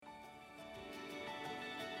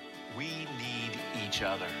We need each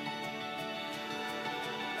other.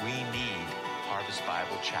 We need Harvest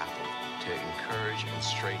Bible Chapel to encourage and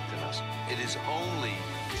strengthen us. It is only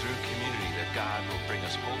through community that God will bring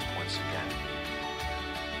us hope once again.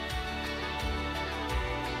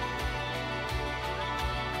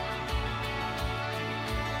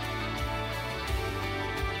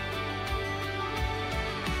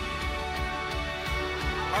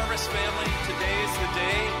 Harvest family, today is the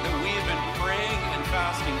day that we have been praying and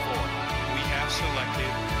fasting for. We have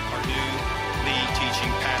selected our new lead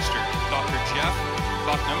teaching pastor, Dr. Jeff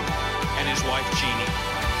Bucknam, and his wife, Jeannie.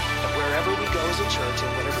 Wherever we go as a church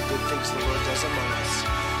and whatever good things the Lord does among us,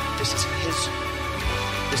 this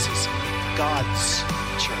is God's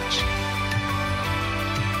church.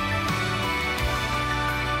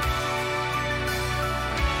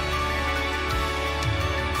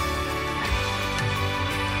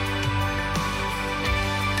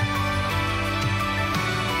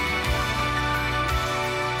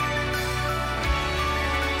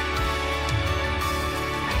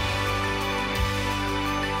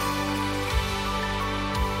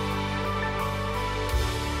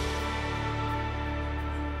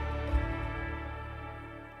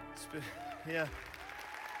 Yeah.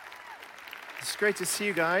 It's great to see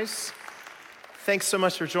you guys. Thanks so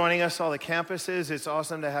much for joining us, all the campuses. It's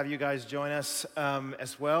awesome to have you guys join us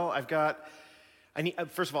as well.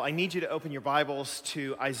 First of all, I need you to open your Bibles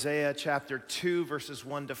to Isaiah chapter 2, verses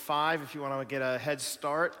 1 to 5, if you want to get a head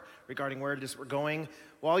start regarding where it is we're going.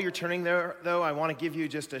 While you're turning there, though, I want to give you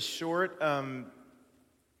just a short...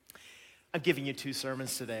 I'm giving you 2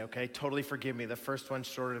 sermons today, okay? Totally forgive me. The first one's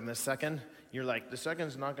shorter than the second. You're like, the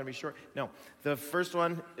second's not going to be short. No, the first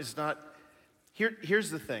one is not. Here's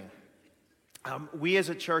the thing. We as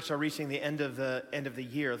a church are reaching the end of the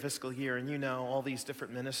year, the fiscal year, and you know all these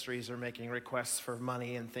different ministries are making requests for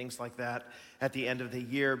money and things like that at the end of the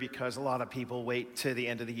year because a lot of people wait to the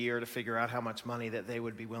end of the year to figure out how much money that they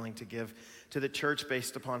would be willing to give to the church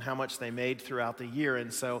based upon how much they made throughout the year.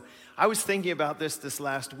 And so I was thinking about this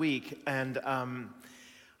last week, and I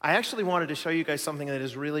actually wanted to show you guys something that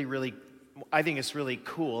is really, really, I think it's really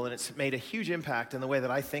cool, and it's made a huge impact in the way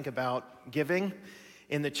that I think about giving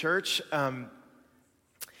in the church.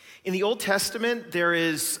 In the Old Testament, there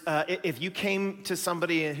is, if you came to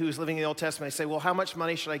somebody who's living in the Old Testament, they say, well, how much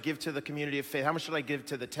money should I give to the community of faith? How much should I give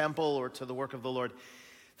to the temple or to the work of the Lord?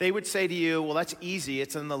 They would say to you, well, that's easy.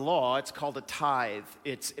 It's in the law. It's called a tithe,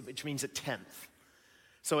 which means a tenth.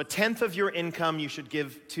 So a tenth of your income you should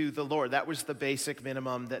give to the Lord. That was the basic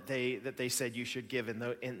minimum that they said you should give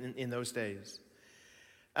in those days.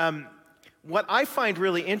 What I find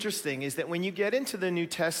really interesting is that when you get into the New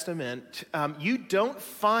Testament, you don't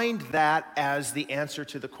find that as the answer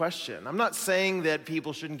to the question. I'm not saying that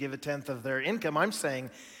people shouldn't give a tenth of their income. I'm saying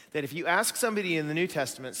that if you ask somebody in the New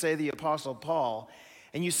Testament, say the Apostle Paul,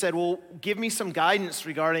 and you said, well, give me some guidance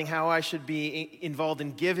regarding how I should be involved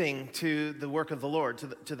in giving to the work of the Lord,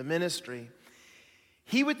 to the ministry,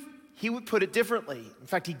 he would put it differently. In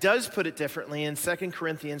fact, he does put it differently in 2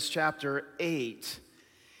 Corinthians chapter 8.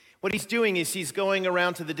 What he's doing is he's going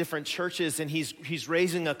around to the different churches and he's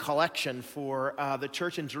raising a collection for the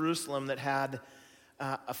church in Jerusalem that had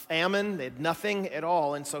a famine. They had nothing at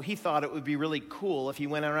all. And so he thought it would be really cool if he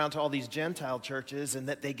went around to all these Gentile churches and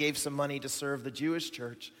that they gave some money to serve the Jewish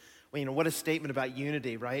church. Well, what a statement about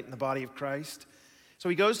unity, right, in the body of Christ. So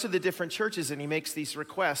he goes to the different churches and he makes these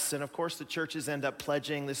requests. And of course, the churches end up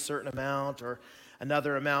pledging this certain amount or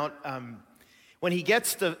another amount. When he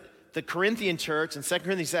gets to the Corinthian church in 2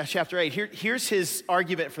 Corinthians chapter 8, here's his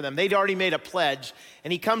argument for them. They'd already made a pledge,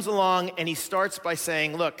 and he comes along and he starts by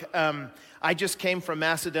saying, look, I just came from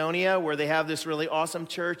Macedonia where they have this really awesome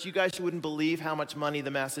church. You guys wouldn't believe how much money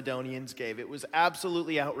the Macedonians gave. It was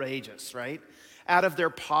absolutely outrageous, right? Out of their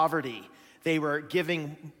poverty, they were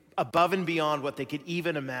giving above and beyond what they could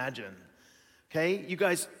even imagine. Okay, you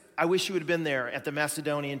guys, I wish you would have been there at the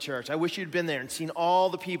Macedonian church. I wish you'd been there and seen all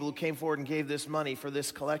the people who came forward and gave this money for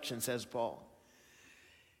this collection, says Paul.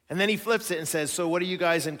 And then he flips it and says, so what are you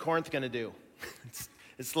guys in Corinth going to do?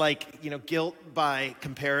 It's like, guilt by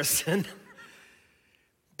comparison.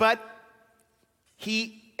 But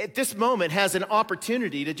he, at this moment, has an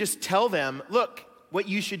opportunity to just tell them, look, what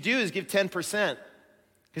you should do is give 10%.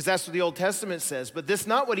 Because that's what the Old Testament says. But that's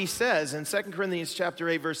not what he says. In 2 Corinthians chapter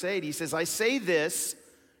 8, verse 8, he says, I say this,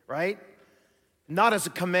 right? Not as a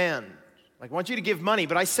command. Like, I want you to give money,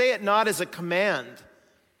 but I say it not as a command,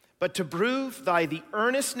 but to prove by the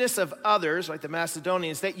earnestness of others, like the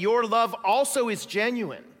Macedonians, that your love also is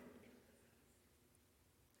genuine.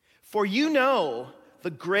 For you know the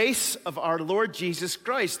grace of our Lord Jesus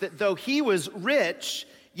Christ, that though he was rich,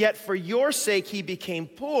 Yet for your sake he became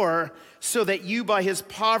poor, so that you by his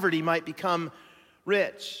poverty might become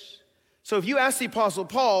rich. So if you ask the Apostle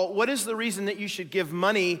Paul, what is the reason that you should give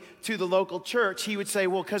money to the local church? He would say,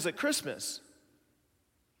 well, because at Christmas.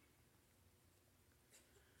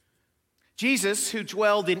 Jesus, who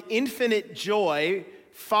dwelled in infinite joy,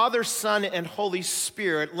 Father, Son, and Holy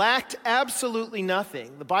Spirit, lacked absolutely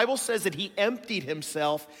nothing. The Bible says that he emptied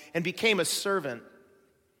himself and became a servant.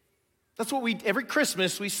 That's what every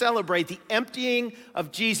Christmas we celebrate, the emptying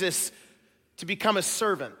of Jesus to become a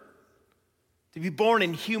servant, to be born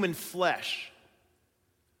in human flesh.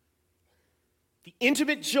 The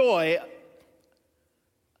intimate joy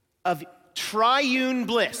of triune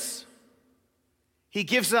bliss he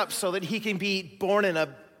gives up so that he can be born in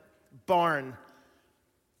a barn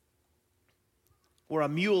where a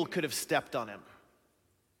mule could have stepped on him.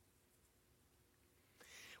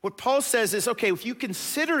 What Paul says is, okay, if you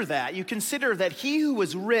consider that, you consider that he who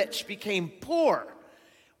was rich became poor.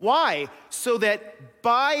 Why? So that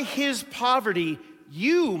by his poverty,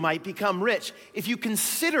 you might become rich. If you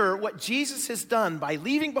consider what Jesus has done by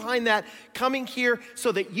leaving behind that, coming here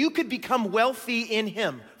so that you could become wealthy in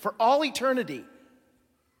him for all eternity.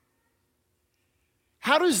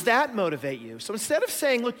 How does that motivate you? So instead of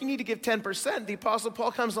saying, look, you need to give 10%, the Apostle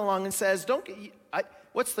Paul comes along and says,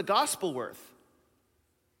 what's the gospel worth?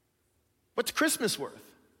 What's Christmas worth?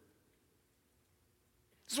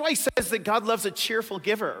 This is why he says that God loves a cheerful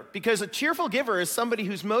giver, because a cheerful giver is somebody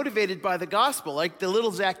who's motivated by the gospel, like the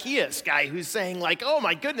little Zacchaeus guy who's saying like, oh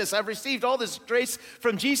my goodness, I've received all this grace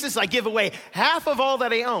from Jesus, I give away half of all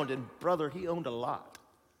that I owned. And brother, he owned a lot.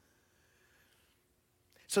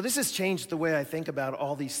 So this has changed the way I think about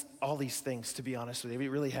all these things, to be honest with you. It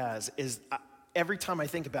really has. Every time I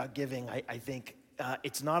think about giving, I think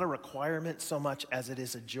it's not a requirement so much as it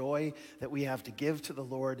is a joy that we have to give to the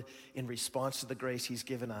Lord in response to the grace he's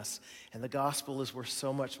given us. And the gospel is worth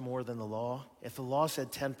so much more than the law. If the law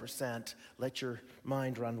said 10%, let your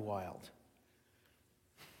mind run wild.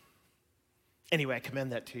 Anyway, I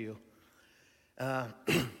commend that to you.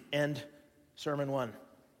 End sermon 1.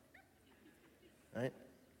 Right?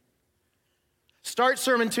 Start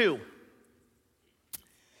sermon 2.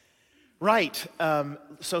 Right,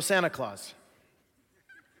 so Santa Claus.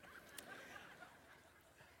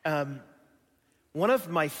 One of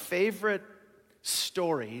my favorite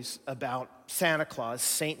stories about Santa Claus,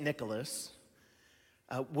 St. Nicholas,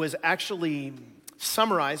 was actually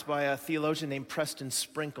summarized by a theologian named Preston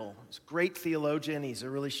Sprinkle. He's a great theologian. He's a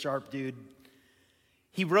really sharp dude.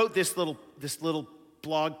 He wrote this little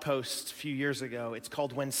blog post a few years ago. It's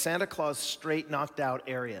called When Santa Claus Straight Knocked Out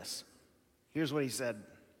Arius. Here's what he said.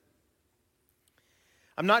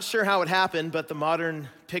 I'm not sure how it happened, but the modern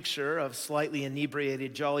picture of slightly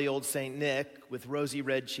inebriated jolly old St. Nick with rosy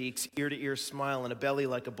red cheeks, ear-to-ear smile, and a belly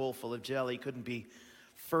like a bowl full of jelly couldn't be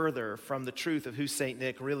further from the truth of who St.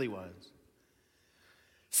 Nick really was.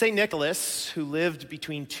 St. Nicholas, who lived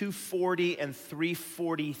between 240 and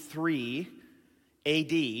 343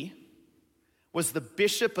 AD, was the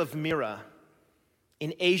bishop of Myra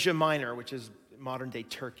in Asia Minor, which is modern-day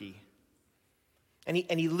Turkey. And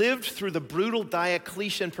he lived through the brutal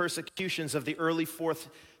Diocletian persecutions of the early 4th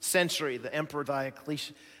century. The Emperor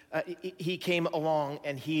Diocletian, he came along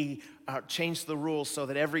and he changed the rules so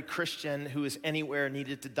that every Christian who was anywhere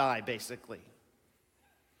needed to die, basically.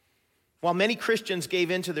 While many Christians gave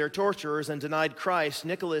in to their torturers and denied Christ,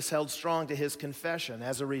 Nicholas held strong to his confession.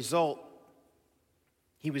 As a result,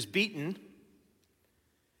 he was beaten,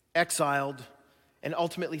 exiled, and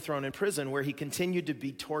ultimately thrown in prison, where he continued to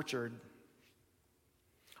be tortured.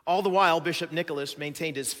 All the while, Bishop Nicholas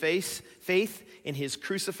maintained his faith in his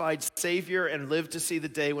crucified Savior and lived to see the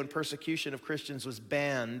day when persecution of Christians was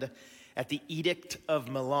banned at the Edict of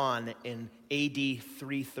Milan in AD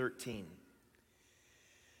 313.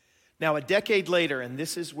 Now, a decade later, and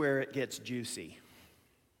this is where it gets juicy,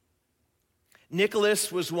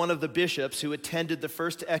 Nicholas was one of the bishops who attended the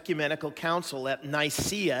First Ecumenical Council at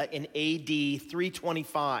Nicaea in AD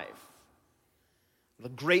 325. The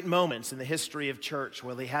great moments in the history of church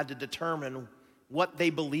where they had to determine what they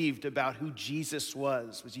believed about who Jesus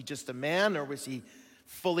was. Was he just a man or was he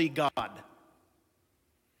fully God?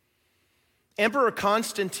 Emperor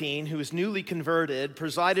Constantine, who was newly converted,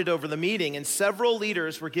 presided over the meeting, and several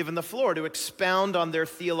leaders were given the floor to expound on their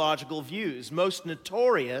theological views. Most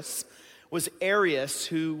notorious was Arius,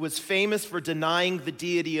 who was famous for denying the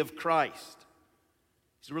deity of Christ.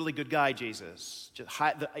 He's a really good guy, Jesus.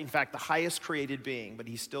 In fact, the highest created being, but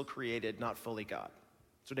he's still created, not fully God.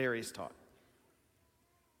 That's what Arius taught.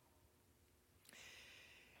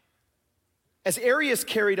 As Arius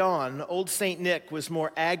carried on, old St. Nick was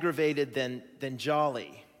more aggravated than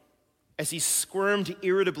jolly as he squirmed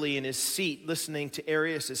irritably in his seat listening to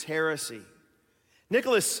Arius' heresy.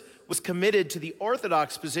 Nicholas was committed to the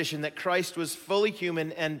orthodox position that Christ was fully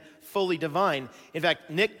human and fully divine. In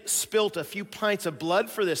fact, Nick spilt a few pints of blood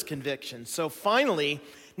for this conviction. So finally,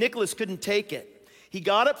 Nicholas couldn't take it. He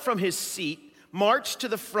got up from his seat, marched to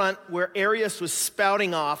the front where Arius was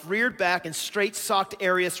spouting off, reared back, and straight socked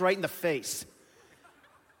Arius right in the face.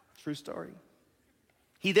 True story.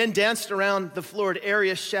 He then danced around the floor to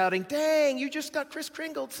Arius, shouting, "Dang, you just got Kris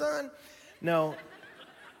Kringled, son." No.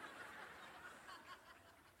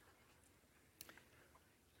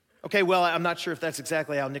 Okay, well, I'm not sure if that's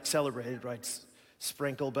exactly how Nick celebrated, writes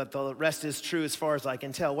Sprinkle, but the rest is true as far as I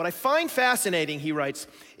can tell. What I find fascinating, he writes,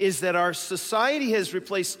 is that our society has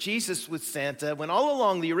replaced Jesus with Santa, when all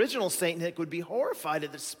along the original St. Nick would be horrified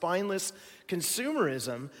at the spineless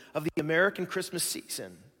consumerism of the American Christmas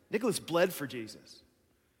season. Nicholas bled for Jesus.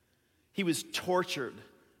 He was tortured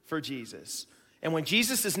for Jesus. And when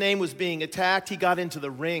Jesus' name was being attacked, he got into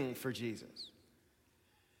the ring for Jesus.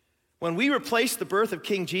 When we replace the birth of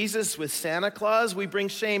King Jesus with Santa Claus, we bring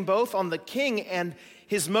shame both on the king and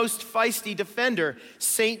his most feisty defender,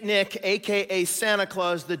 St. Nick, a.k.a. Santa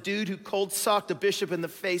Claus, the dude who cold-socked a bishop in the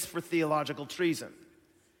face for theological treason.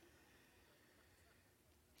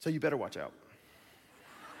 So you better watch out.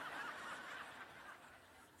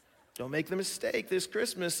 Don't make the mistake this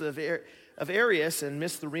Christmas of Arius and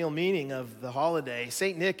miss the real meaning of the holiday.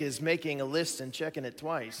 St. Nick is making a list and checking it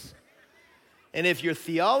twice. And if your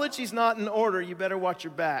theology's not in order, you better watch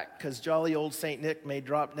your back, because jolly old St. Nick may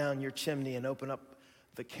drop down your chimney and open up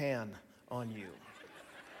the can on you.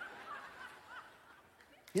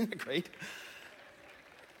 Isn't that great?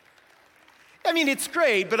 I mean, it's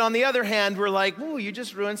great, but on the other hand, we're like, "Ooh, you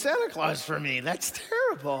just ruined Santa Claus for me. That's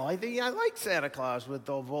terrible. I think I like Santa Claus with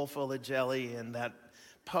the bowl full of jelly and that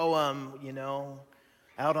poem,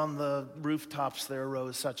 out on the rooftops there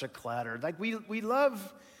arose such a clatter." Like, we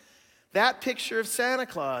love that picture of Santa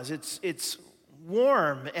Claus. It's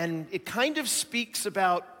warm, and it kind of speaks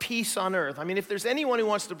about peace on earth. I mean, if there's anyone who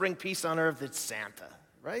wants to bring peace on earth, it's Santa,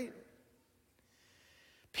 right?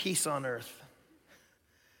 Peace on earth.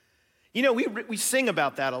 We sing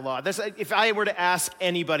about that a lot. If I were to ask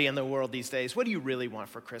anybody in the world these days, what do you really want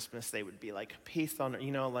for Christmas? They would be like, peace on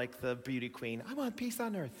earth, like the beauty queen. I want peace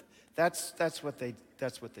on earth. That's what they'd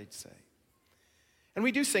say. And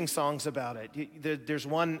we do sing songs about it. There's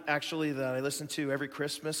one actually that I listen to every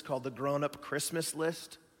Christmas called the Grown-Up Christmas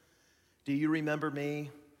List. Do you remember me?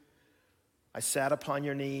 I sat upon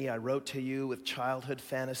your knee. I wrote to you with childhood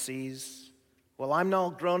fantasies. Well, I'm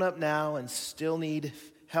all grown up now and still need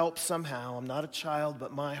help somehow. I'm not a child,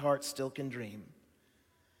 but my heart still can dream.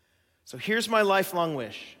 So here's my lifelong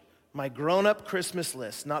wish, my grown-up Christmas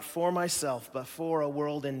list, not for myself, but for a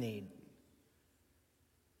world in need.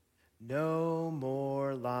 No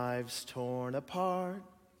more lives torn apart,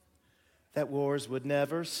 that wars would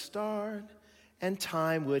never start, and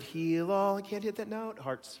time would heal all. I can't hit that note.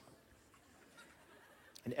 Hearts.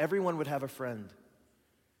 And everyone would have a friend,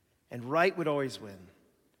 and right would always win,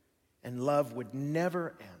 and love would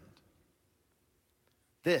never end.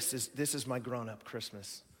 This is my grown-up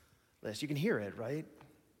Christmas list. You can hear it, right?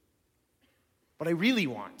 What I really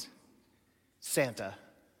want, Santa,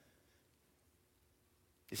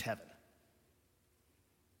 is heaven.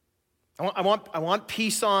 I want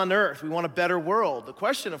peace on earth. We want a better world. The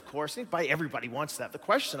question, of course, everybody wants that. The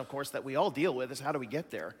question, of course, that we all deal with is, how do we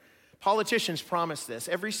get there? Politicians promise this.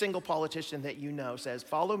 Every single politician that you know says,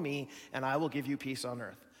 "Follow me and I will give you peace on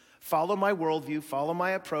earth. Follow my worldview, follow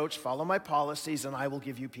my approach, follow my policies, and I will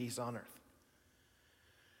give you peace on earth."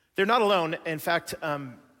 They're not alone. In fact,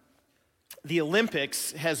 the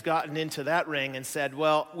Olympics has gotten into that ring and said,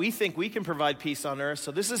 well, we think we can provide peace on earth. So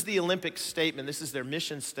this is the Olympic statement. This is their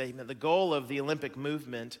mission statement. The goal of the Olympic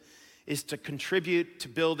movement is to contribute to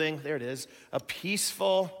building, there it is, a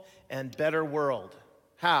peaceful and better world.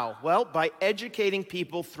 How? Well, by educating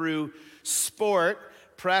people through sport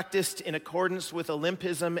practiced in accordance with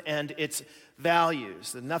Olympism and its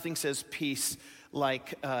values. And nothing says peace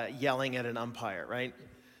like yelling at an umpire, right?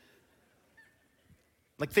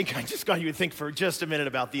 I just got you to think for just a minute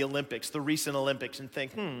about the Olympics, the recent Olympics, and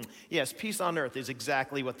think, yes, peace on earth is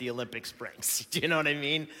exactly what the Olympics brings. Do you know what I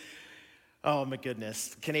mean? Oh, my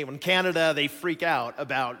goodness. When Canada, they freak out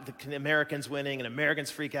about the Americans winning, and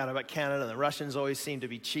Americans freak out about Canada, and the Russians always seem to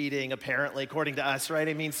be cheating, apparently, according to us, right?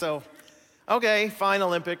 Okay, fine,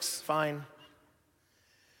 Olympics, fine.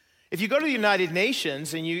 If you go to the United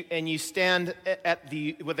Nations and you stand at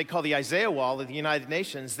what they call the Isaiah Wall of the United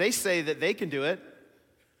Nations, they say that they can do it.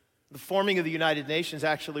 The forming of the United Nations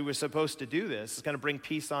actually was supposed to do this. It's going to bring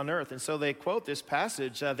peace on earth. And so they quote this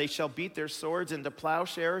passage, they shall beat their swords into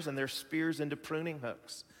plowshares and their spears into pruning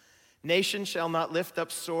hooks. Nation shall not lift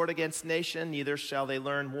up sword against nation, neither shall they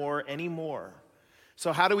learn war anymore.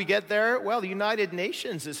 So how do we get there? Well, the United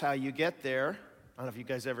Nations is how you get there. I don't know if you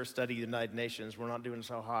guys ever study the United Nations. We're not doing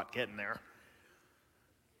so hot getting there.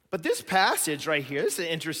 But this passage right here, this is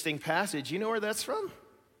an interesting passage. You know where that's from?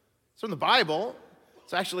 It's from the Bible.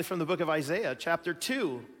 It's actually from the book of Isaiah, chapter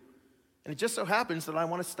 2. And it just so happens that I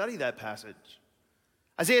want to study that passage.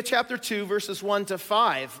 Isaiah chapter 2, verses 1 to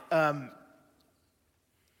 5.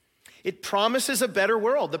 It promises a better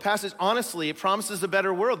world. The passage, honestly, it promises a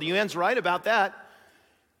better world. The UN's right about that.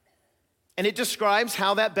 And it describes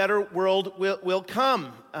how that better world will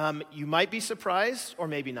come. You might be surprised, or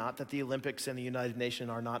maybe not, that the Olympics and the United Nations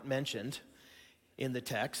are not mentioned in the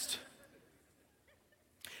text.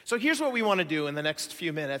 So here's what we want to do in the next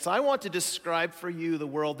few minutes. I want to describe for you the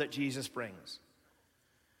world that Jesus brings.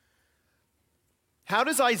 How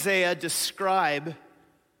does Isaiah describe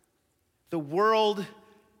the world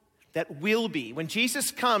that will be? When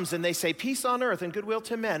Jesus comes and they say peace on earth and goodwill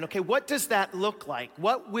to men, okay, what does that look like?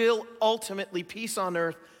 What will ultimately peace on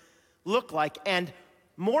earth look like? And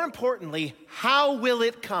more importantly, how will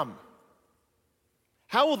it come?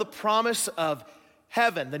 How will the promise of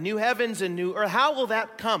heaven, the new heavens and new earth, how will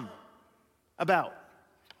that come about?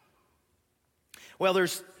 Well,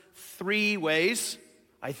 there's three ways,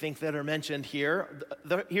 I think, that are mentioned here.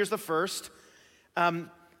 Here's the first.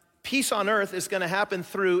 Peace on earth is going to happen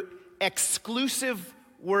through exclusive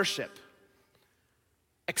worship.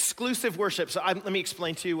 Exclusive worship. So let me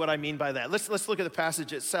explain to you what I mean by that. Let's look at the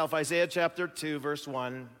passage itself. Isaiah chapter 2, verse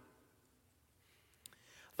 1.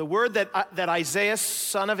 The word that Isaiah,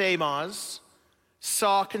 son of Amoz,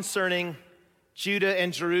 saw concerning Judah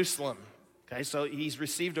and Jerusalem. Okay, so he's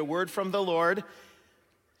received a word from the Lord.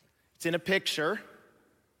 It's in a picture.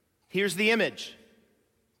 Here's the image.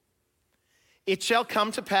 It shall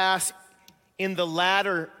come to pass in the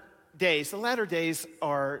latter days. The latter days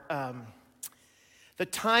are the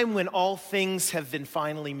time when all things have been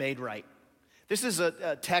finally made right. This is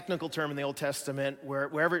a technical term in the Old Testament where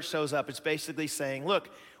wherever it shows up, it's basically saying, look,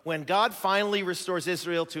 when God finally restores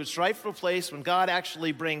Israel to its rightful place, when God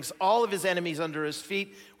actually brings all of his enemies under his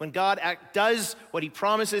feet, when God does what he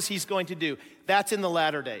promises he's going to do, that's in the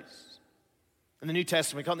latter days. In the New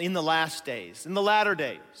Testament, we call it in the last days, in the latter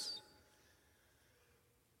days,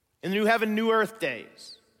 in the new heaven, new earth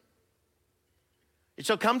days. It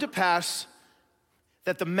shall come to pass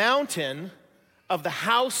that the mountain of the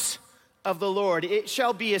house of the Lord, it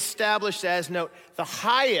shall be established as, note, the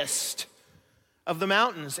highest of the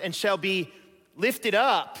mountains, and shall be lifted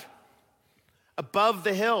up above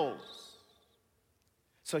the hills.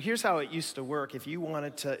 So here's how it used to work. If you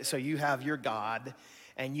wanted to, so you have your God,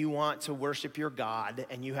 and you want to worship your God,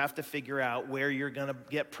 and you have to figure out where you're going to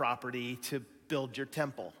get property to build your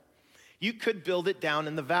temple. You could build it down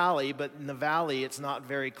in the valley, but in the valley, it's not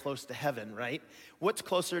very close to heaven, right? What's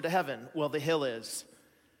closer to heaven? Well, the hill is.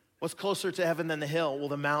 What's closer to heaven than the hill? Well,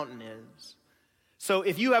 the mountain is. So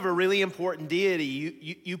if you have a really important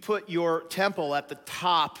deity, you put your temple at the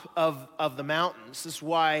top of the mountains. This is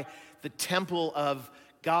why the temple of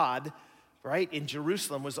God, right, in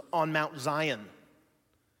Jerusalem was on Mount Zion.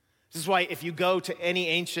 This is why if you go to any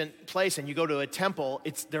ancient place and you go to a temple,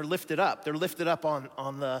 they're lifted up. They're lifted up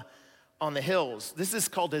on the hills. This is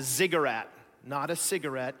called a ziggurat, not a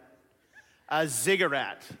cigarette, a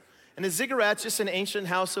ziggurat. And a ziggurat's just an ancient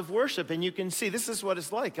house of worship. And you can see this is what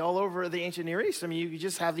it's like all over the ancient Near East. I mean, you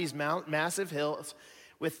just have these massive hills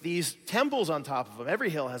with these temples on top of them. Every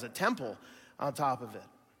hill has a temple on top of it.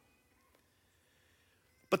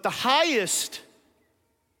 But the highest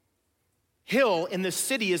hill in the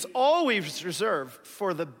city is always reserved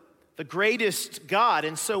for the greatest God.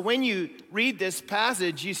 And so when you read this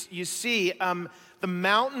passage, you see the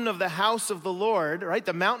mountain of the house of the Lord, right?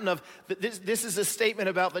 The mountain of, this is a statement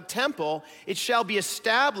about the temple. It shall be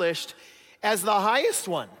established as the highest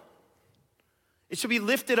one. It shall be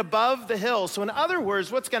lifted above the hills. So in other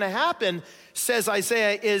words, what's going to happen, says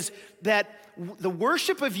Isaiah, is that the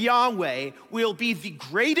worship of Yahweh will be the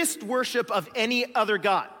greatest worship of any other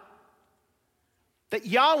God. That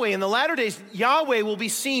Yahweh, in the latter days, Yahweh will be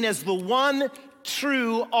seen as the one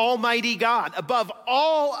true almighty God above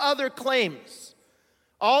all other claims.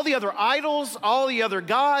 All the other idols, all the other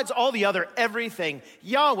gods, all the other everything.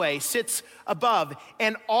 Yahweh sits above,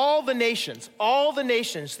 and all the nations,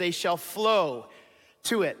 they shall flow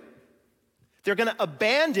to it. They're going to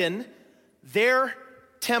abandon their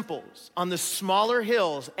temples on the smaller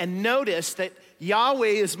hills and notice that Yahweh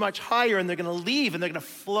is much higher, and they're going to leave and they're going to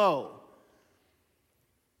flow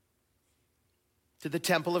to the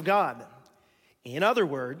temple of God. In other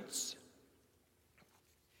words,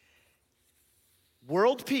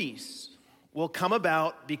 world peace will come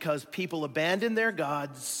about because people abandon their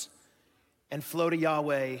gods and flow to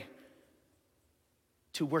Yahweh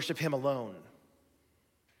to worship him alone.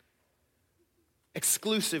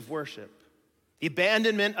 Exclusive worship. The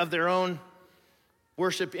abandonment of their own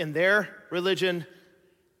worship in their religion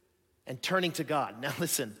and turning to God. Now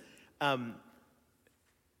listen,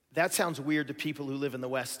 that sounds weird to people who live in the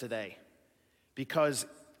West today. Because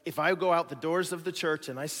if I go out the doors of the church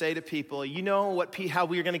and I say to people, you know how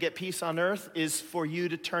we're going to get peace on earth is for you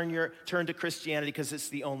to turn to Christianity because it's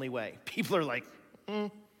the only way. People are like, And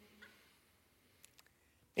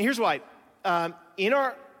here's why. In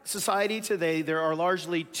our society today, there are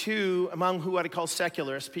largely two, among who I call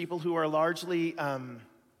secularists, people who are largely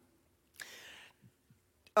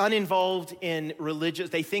uninvolved in religion.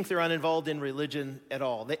 They think they're uninvolved in religion at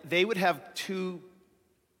all. They would have two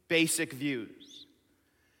basic views.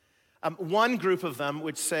 One group of them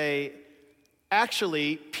would say,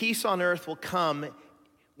 actually, peace on earth will come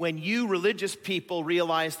when you religious people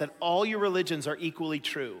realize that all your religions are equally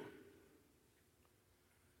true.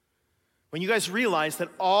 When you guys realize that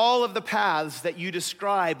all of the paths that you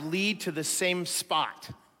describe lead to the same spot.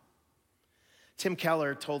 Tim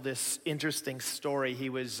Keller told this interesting story. He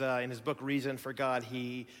was, in his book, Reason for God,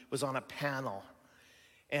 he was on a panel.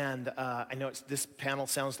 And I know this panel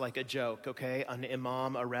sounds like a joke, okay? An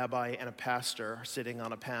imam, a rabbi, and a pastor are sitting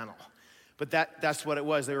on a panel. But that's what it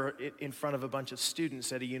was. They were in front of a bunch of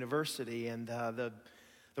students at a university, and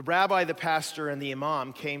the rabbi, the pastor, and the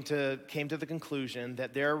imam came to the conclusion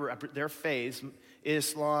that their faiths,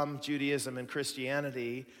 Islam, Judaism, and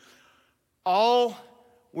Christianity, all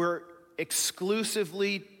were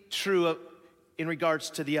exclusively true in regards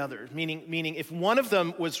to the others. Meaning, if one of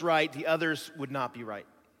them was right, the others would not be right.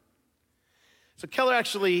 So Keller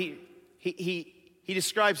actually, he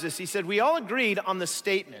describes this. He said, we all agreed on the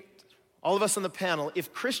statement, all of us on the panel,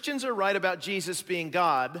 if Christians are right about Jesus being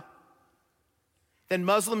God, then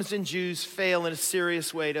Muslims and Jews fail in a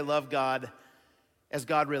serious way to love God as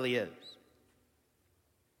God really is.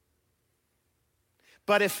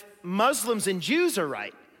 But if Muslims and Jews are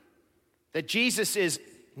right, that Jesus is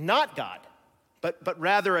not God, but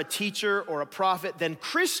rather a teacher or a prophet, then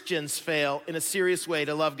Christians fail in a serious way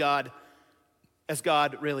to love God as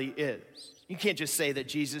God really is. You can't just say that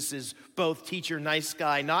Jesus is both teacher, nice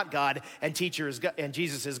guy, not God, and teacher is God, and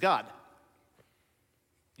Jesus is God.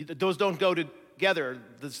 Those don't go together.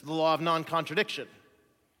 This is the law of non-contradiction.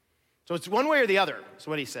 So it's one way or the other, is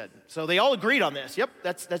what he said. So they all agreed on this. Yep,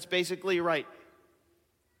 that's basically right.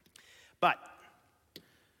 But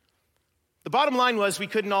the bottom line was we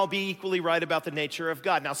couldn't all be equally right about the nature of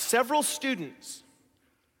God. Now, several students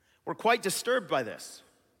were quite disturbed by this.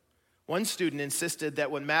 One student insisted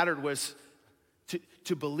that what mattered was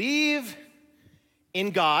to believe in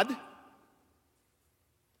God,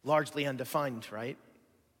 largely undefined, right?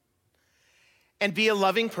 And be a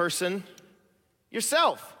loving person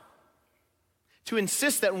yourself. To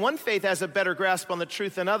insist that one faith has a better grasp on the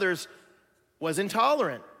truth than others was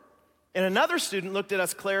intolerant. And another student looked at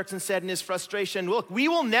us clerics and said in his frustration, look, we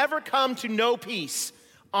will never come to know peace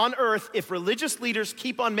on earth if religious leaders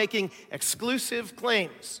keep on making exclusive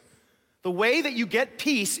claims. The way that you get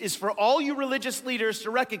peace is for all you religious leaders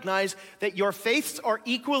to recognize that your faiths are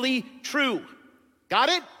equally true. Got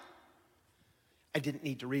it? I didn't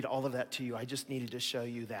need to read all of that to you. I just needed to show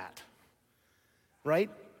you that.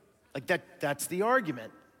 Right? Like that's the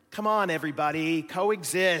argument. Come on, everybody,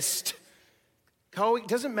 coexist. It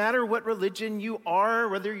doesn't matter what religion you are,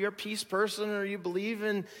 whether you're a peace person or you believe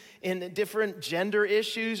in different gender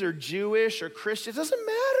issues or Jewish or Christian. It doesn't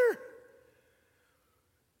matter.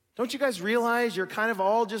 Don't you guys realize you're kind of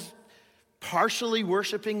all just partially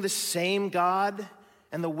worshiping the same God?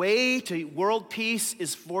 And the way to world peace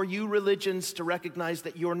is for you religions to recognize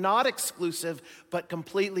that you're not exclusive, but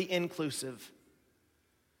completely inclusive.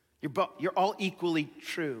 You're all equally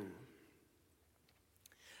true.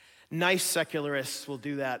 Nice secularists will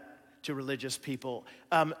do that to religious people.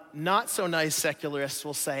 Not so nice secularists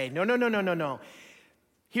will say, no.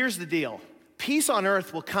 Here's the deal. Peace on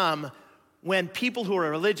earth will come when people who are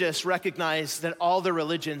religious recognize that all their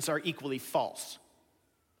religions are equally false.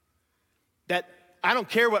 That I don't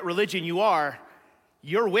care what religion you are,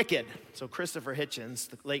 you're wicked. So Christopher Hitchens,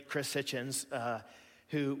 the late Chris Hitchens,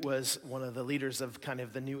 who was one of the leaders of kind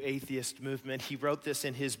of the new atheist movement, he wrote this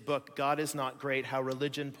in his book, God is Not Great, How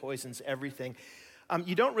Religion Poisons Everything.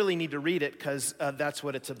 You don't really need to read it because that's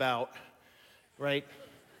what it's about, right?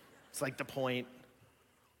 It's like the point.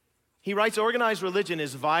 He writes, organized religion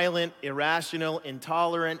is violent, irrational,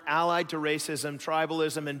 intolerant, allied to racism,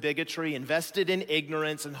 tribalism, and bigotry, invested in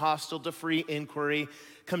ignorance and hostile to free inquiry,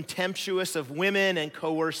 contemptuous of women and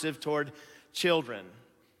coercive toward children.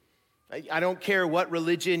 I don't care what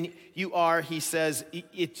religion you are, he says,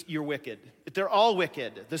 you're wicked. They're all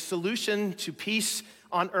wicked. The solution to peace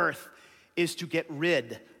on earth is to get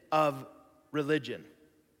rid of religion.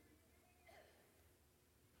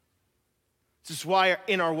 This is why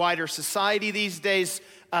in our wider society these days,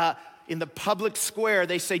 in the public square,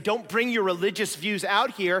 they say, don't bring your religious views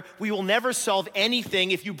out here. We will never solve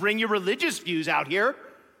anything if you bring your religious views out here,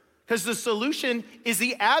 because the solution is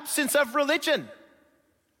the absence of religion.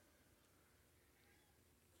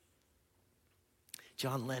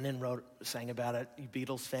 John Lennon sang about it, you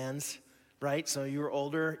Beatles fans, right? So you're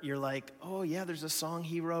older, you're like, oh yeah, there's a song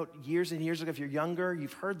he wrote years and years ago. If you're younger,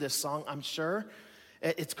 you've heard this song, I'm sure.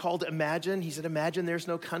 It's called Imagine. He said, imagine there's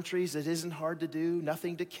no countries, it isn't hard to do,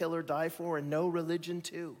 nothing to kill or die for, and no religion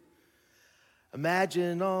too.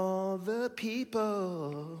 Imagine all the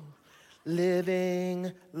people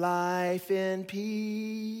living life in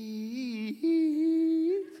peace.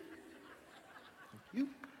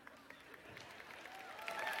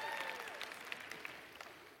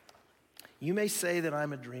 You may say that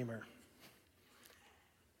I'm a dreamer,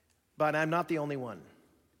 but I'm not the only one.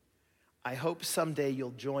 I hope someday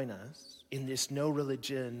you'll join us in this no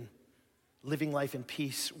religion, living life in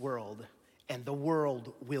peace world, and the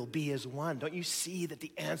world will be as one. Don't you see that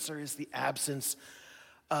the answer is the absence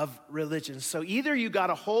of religion? So either you got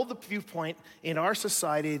to hold the viewpoint in our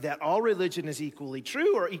society that all religion is equally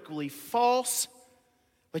true or equally false,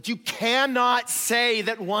 but you cannot say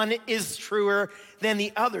that one is truer than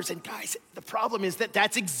the others. And guys, the problem is that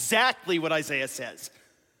that's exactly what Isaiah says.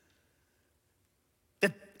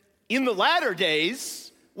 In the latter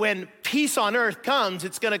days, when peace on earth comes,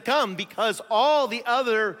 it's going to come because all the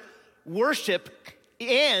other worship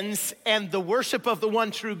ends and the worship of the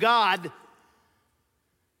one true God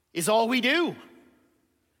is all we do.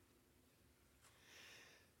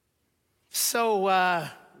 So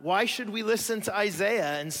why should we listen to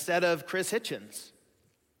Isaiah instead of Chris Hitchens?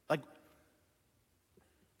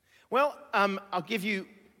 Well, I'll give you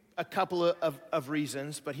a couple of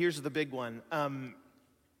reasons, but here's the big one.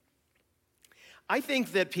 I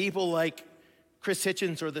think that people like Chris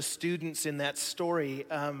Hitchens or the students in that story,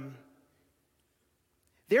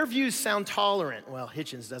 their views sound tolerant. Well,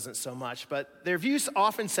 Hitchens doesn't so much, but their views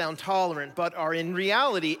often sound tolerant, but are in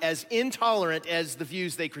reality as intolerant as the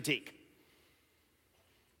views they critique.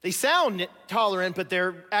 They sound tolerant, but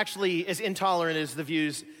they're actually as intolerant as the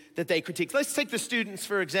views that they critique. Let's take the students,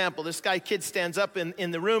 for example. This kid stands up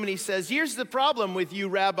in the room and he says, here's the problem with you,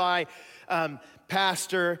 Rabbi,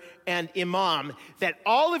 pastor, and imam, that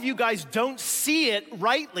all of you guys don't see it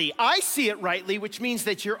rightly. I see it rightly, which means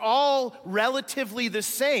that you're all relatively the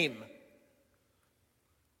same.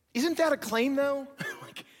 Isn't that a claim, though?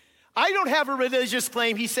 I don't have a religious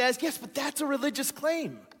claim, he says. Yes, but that's a religious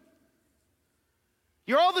claim.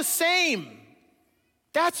 You're all the same.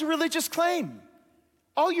 That's a religious claim.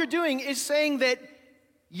 All you're doing is saying that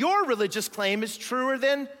your religious claim is truer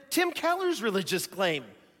than Tim Keller's religious claim.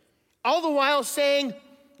 All the while saying,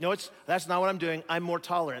 no, that's not what I'm doing. I'm more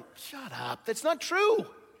tolerant. Shut up. That's not true.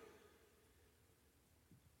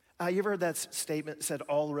 You ever heard that statement that said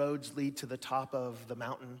all roads lead to the top of the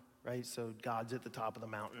mountain, right? So God's at the top of the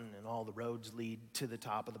mountain and all the roads lead to the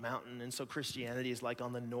top of the mountain. And so Christianity is like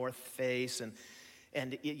on the north face and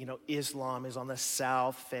Islam is on the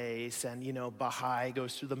south face and, Baha'i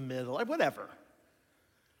goes through the middle or whatever.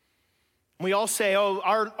 We all say,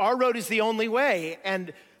 our road is the only way.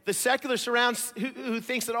 And the secular surrounds who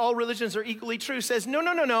thinks that all religions are equally true says,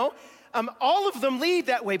 no. All of them lead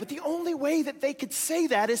that way, but the only way that they could say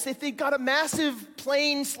that is if they've got a massive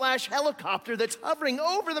plane/helicopter that's hovering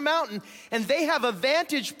over the mountain and they have a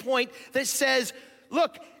vantage point that says,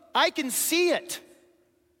 look, I can see it.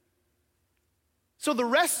 So the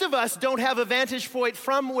rest of us don't have a vantage point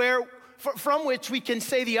from which we can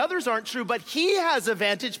say the others aren't true, but he has a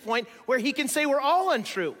vantage point where he can say we're all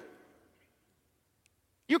untrue.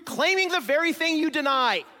 You're claiming the very thing you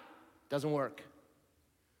deny. Doesn't work.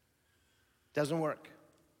 Doesn't work.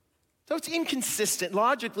 So it's inconsistent,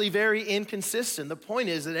 logically very inconsistent. The point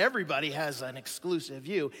is that everybody has an exclusive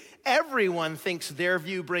view. Everyone thinks their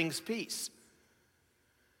view brings peace.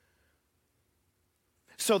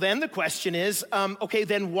 So then the question is,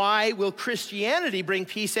 then why will Christianity bring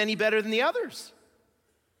peace any better than the others?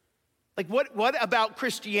 Like what about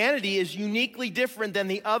Christianity is uniquely different than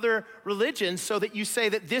the other religions so that you say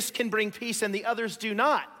that this can bring peace and the others do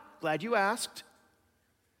not? Glad you asked.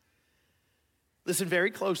 Listen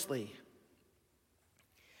very closely.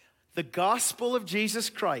 The gospel of Jesus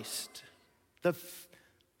Christ, the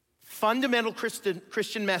fundamental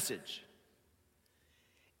Christian message,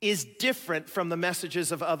 is different from the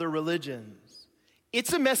messages of other religions.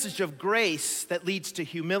 It's a message of grace that leads to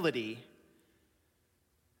humility,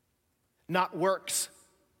 not works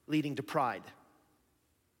leading to pride.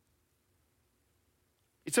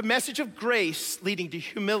 It's a message of grace leading to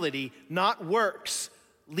humility, not works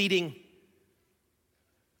leading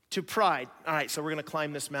to pride. All right, so we're going to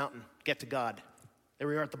climb this mountain, get to God. There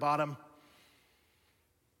we are at the bottom.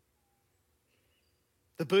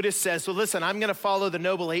 The Buddhist says, so listen, I'm going to follow the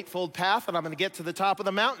Noble Eightfold Path and I'm going to get to the top of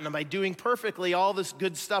the mountain. Am I doing perfectly all this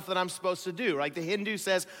good stuff that I'm supposed to do, right? The Hindu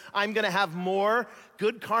says, I'm going to have more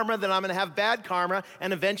good karma than I'm going to have bad karma,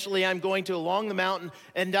 and eventually I'm going to, along the mountain,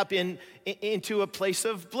 end up into a place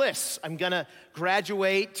of bliss. I'm going to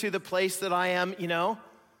graduate to the place that I am,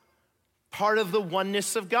 part of the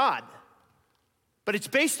oneness of God. But it's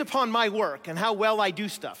based upon my work and how well I do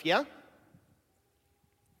stuff, yeah?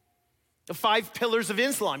 The 5 pillars of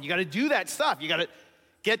Islam. You got to do that stuff. You got to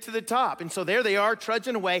get to the top. And so there they are,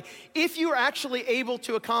 trudging away. If you're actually able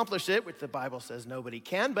to accomplish it, which the Bible says nobody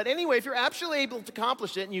can, but anyway, if you're actually able to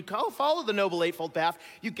accomplish it and you follow the Noble Eightfold Path,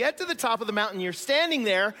 you get to the top of the mountain, you're standing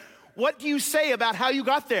there, what do you say about how you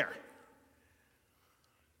got there?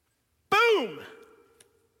 Boom!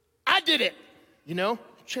 I did it.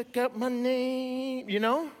 Check out my name,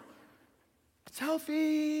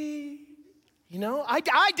 selfie.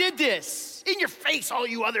 I did this. In your face, all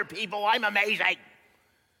you other people, I'm amazing.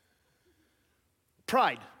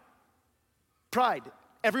 Pride.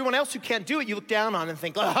 Everyone else who can't do it, you look down on and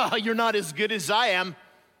think, oh, you're not as good as I am.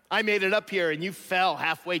 I made it up here and you fell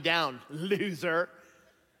halfway down, loser.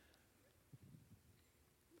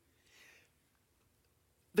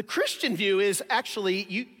 The Christian view is actually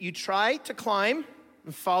you try to climb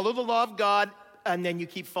and follow the law of God, and then you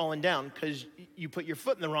keep falling down because you put your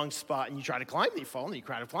foot in the wrong spot and you try to climb and you fall, and you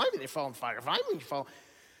try to climb and you fall, and finally you fall.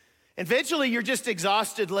 Eventually you're just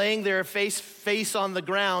exhausted, laying there face on the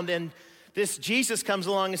ground, and this Jesus comes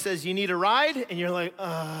along and says, you need a ride? And you're like,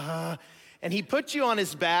 and he puts you on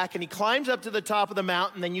his back and he climbs up to the top of the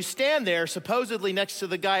mountain, and you stand there supposedly next to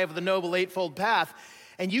the guy of the Noble Eightfold Path,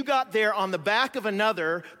 and you got there on the back of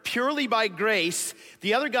another purely by grace.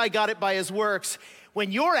 The other guy got it by his works.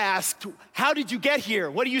 When you're asked, how did you get here?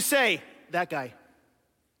 What do you say? That guy.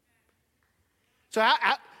 So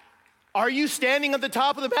are you standing at the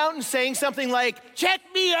top of the mountain saying something like, check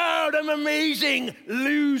me out, I'm amazing,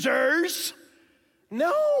 losers?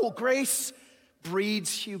 No, grace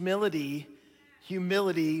breeds humility.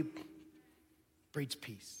 Humility breeds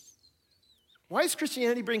peace. Why does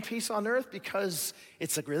Christianity bring peace on earth? Because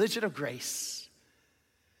it's a religion of grace.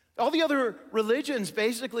 All the other religions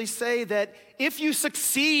basically say that if you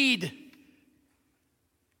succeed,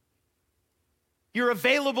 you're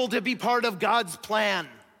available to be part of God's plan.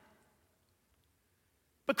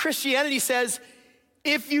 But Christianity says,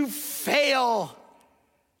 if you fail,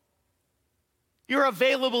 you're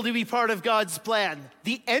available to be part of God's plan.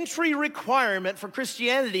 The entry requirement for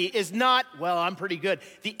Christianity is not, well, I'm pretty good.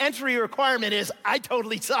 The entry requirement is, I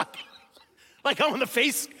totally suck. Like I'm on the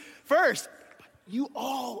face first. You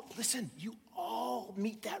all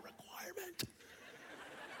meet that requirement.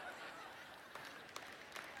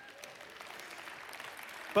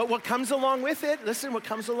 But what comes along with it,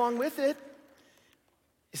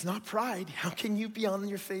 is not pride. How can you be on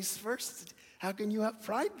your face first? How can you have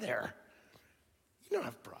pride there? You don't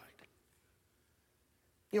have pride.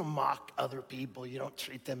 You don't mock other people. You don't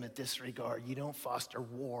treat them with disregard. You don't foster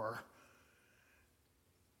war.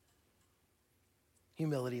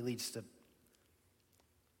 Humility leads to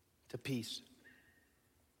peace.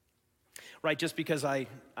 Right, just because I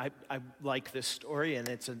like this story, and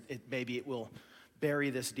maybe it will bury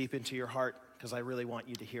this deep into your heart, because I really want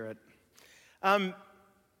you to hear it.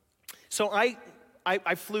 So I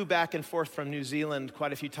flew back and forth from New Zealand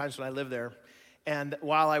quite a few times when I lived there. And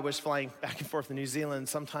while I was flying back and forth to New Zealand,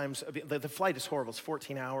 sometimes the flight is horrible. It's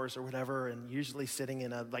 14 hours or whatever, and usually sitting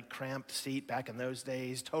in a cramped seat back in those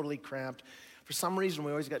days, totally cramped. For some reason,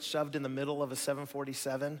 we always got shoved in the middle of a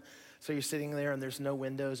 747. So you're sitting there and there's no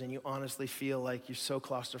windows, and you honestly feel like you're so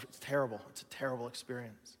claustrophobic. It's terrible. It's a terrible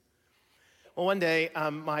experience. Well, one day,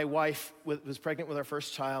 my wife was pregnant with our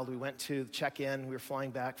first child. We went to check in. We were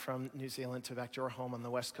flying back from New Zealand back to our home on the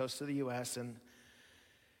west coast of the U.S., and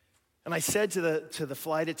I said to the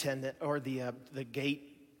flight attendant, or the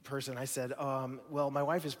gate person, I said, well, my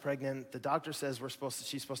wife is pregnant. The doctor says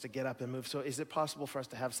she's supposed to get up and move. So is it possible for us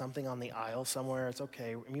to have something on the aisle somewhere? It's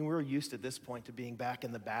okay. I mean, we're used at this point to being back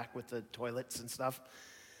in the back with the toilets and stuff.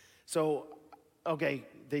 So, okay,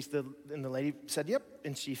 and the lady said, yep.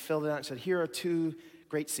 And she filled it out and said, here are 2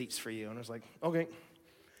 great seats for you. And I was like, okay.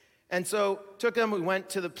 And so took them, we went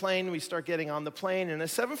to the plane, we start getting on the plane. And a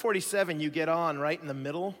 747, you get on right in the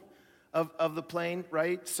middle of the plane,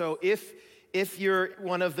 right? So if you're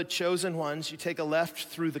one of the chosen ones, you take a left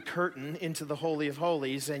through the curtain into the Holy of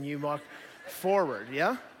Holies and you walk forward,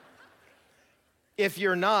 yeah? If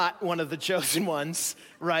you're not one of the chosen ones,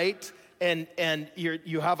 right, and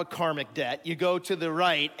you have a karmic debt, you go to the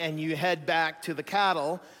right and you head back to the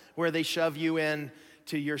cattle where they shove you in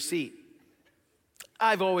to your seat.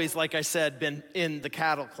 I've always, like I said, been in the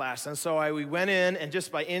cattle class. And so we went in, and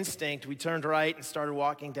just by instinct, we turned right and started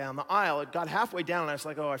walking down the aisle. It got halfway down, and I was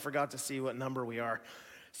like, oh, I forgot to see what number we are.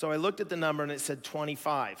 So I looked at the number, and it said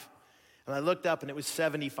 25. And I looked up, and it was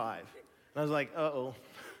 75. And I was like, uh-oh.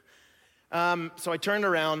 So I turned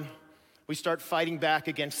around. We start fighting back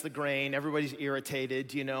against the grain. Everybody's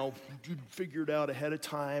irritated, you figure it out ahead of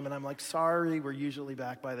time. And I'm like, sorry, we're usually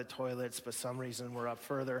back by the toilets, but some reason we're up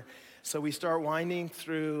further. So we start winding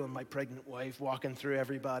through, and my pregnant wife walking through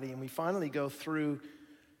everybody, and we finally go through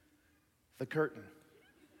the curtain.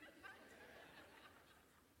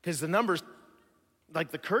 Because the numbers,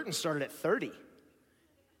 like the curtain started at 30.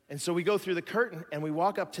 And so we go through the curtain, and we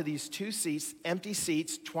walk up to these 2 seats, empty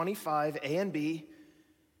seats, 25, A and B.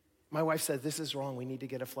 My wife said, this is wrong, we need to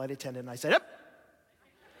get a flight attendant. And I said, yep.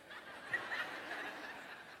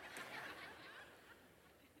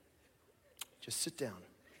 Just sit down.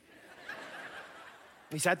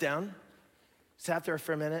 We sat down, sat there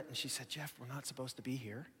for a minute, and she said, Jeff, we're not supposed to be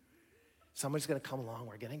here. Somebody's gonna come along,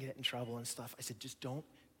 we're gonna get in trouble and stuff. I said, just don't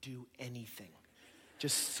do anything.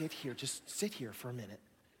 Just sit here for a minute.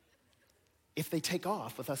 If they take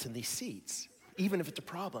off with us in these seats, even if it's a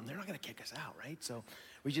problem, they're not gonna kick us out, right? So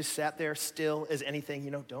we just sat there still as anything,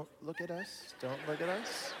 don't look at us, don't look at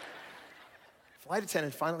us. Flight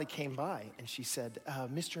attendant finally came by, and she said,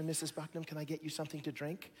 Mr. and Mrs. Bucknam, can I get you something to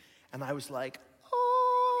drink? And I was like,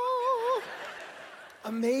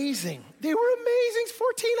 amazing. They were amazing.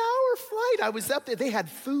 14-hour flight. I was up there. They had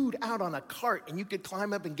food out on a cart, and you could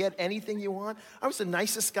climb up and get anything you want. I was the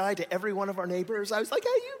nicest guy to every one of our neighbors. I was like,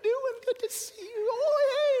 how you doing? Good to see you.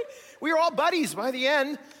 Oh, hey. We were all buddies by the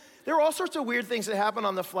end. There were all sorts of weird things that happened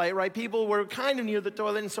on the flight, right? People were kind of near the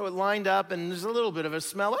toilet, and so it lined up, and there's a little bit of a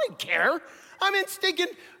smell. I didn't care. I'm in stinking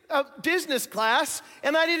business class,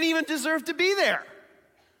 and I didn't even deserve to be there.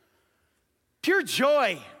 Pure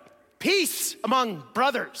joy. Peace among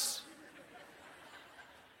brothers.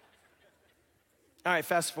 All right,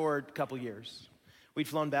 fast forward a couple years. We'd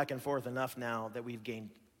flown back and forth enough now that we've gained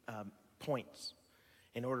points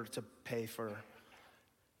in order to pay for,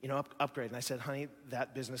 upgrade. And I said, honey,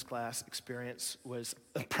 that business class experience was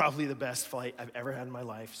probably the best flight I've ever had in my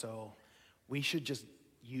life. So we should just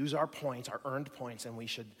use our points, our earned points, and we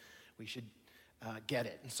should get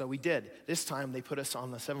it. And so we did. This time they put us on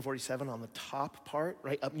the 747 on the top part,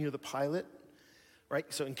 right up near the pilot,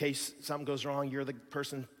 right? So in case something goes wrong, you're the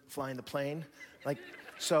person flying the plane.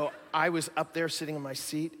 So I was up there sitting in my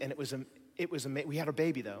seat, and it was amazing. We had a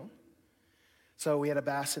baby though. So we had a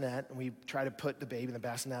bassinet, and we tried to put the baby in the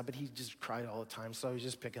bassinet, but he just cried all the time. So I was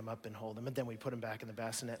just pick him up and hold him. And then we put him back in the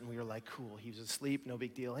bassinet, and we were like, cool. He was asleep, no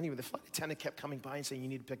big deal. Anyway, the flight attendant kept coming by and saying, you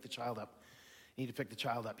need to pick the child up. You need to pick the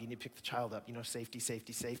child up. You need to pick the child up. Safety,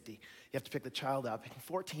 safety, safety. You have to pick the child up. In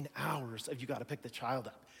 14 hours, you got to pick the child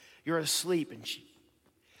up. You're asleep, and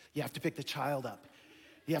you have to pick the child up.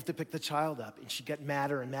 You have to pick the child up. And she got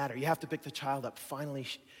madder and madder. You have to pick the child up.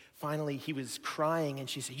 Finally, he was crying, and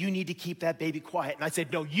she said, you need to keep that baby quiet. And I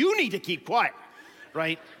said, no, you need to keep quiet,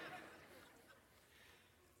 right?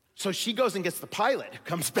 So she goes and gets the pilot,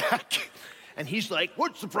 comes back. And he's like,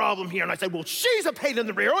 what's the problem here? And I said, well, she's a pain in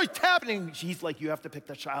the rear, always tapping. She's like, you have to pick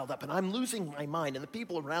the child up. And I'm losing my mind. And the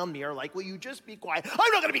people around me are like, will you just be quiet?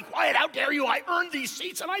 I'm not going to be quiet. How dare you? I earned these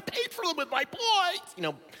seats, and I paid for them with my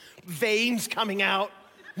points. Veins coming out.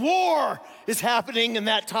 War is happening in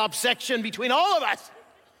that top section between all of us.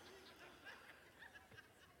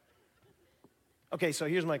 Okay, so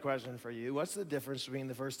here's my question for you. What's the difference between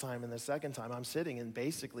the first time and the second time? I'm sitting in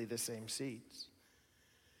basically the same seats.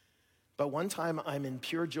 But one time I'm in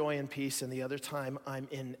pure joy and peace, and the other time I'm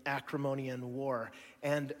in acrimony and war.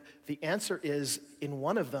 And the answer is, in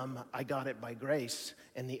one of them, I got it by grace,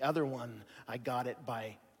 and the other one, I got it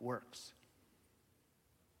by works.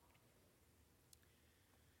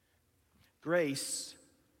 Grace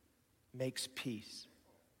makes peace.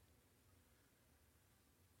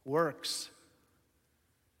 works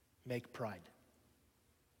make pride.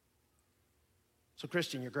 So,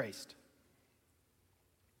 Christian, you're graced.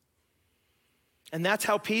 And that's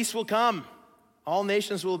how peace will come. All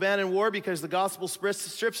nations will abandon war because the gospel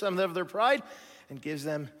strips them of their pride and gives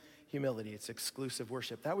them humility. It's exclusive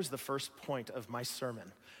worship. That was the first point of my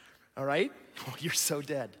sermon. All right? Oh, you're so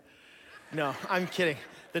dead. No, I'm kidding.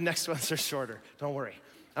 The next ones are shorter. Don't worry.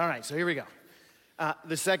 All right, so here we go.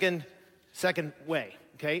 The second way,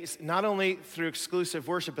 okay? It's not only through exclusive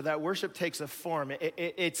worship, but that worship takes a form.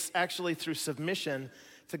 It's actually through submission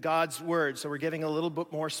to God's word. So we're getting a little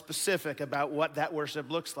bit more specific about what that worship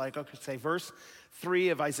looks like. Okay, say verse 3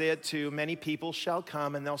 of Isaiah 2, many people shall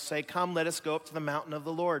come and they'll say, come, let us go up to the mountain of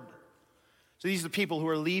the Lord. So these are the people who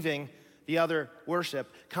are leaving the other worship.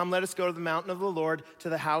 Come, let us go to the mountain of the Lord, to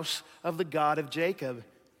the house of the God of Jacob,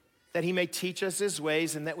 that he may teach us his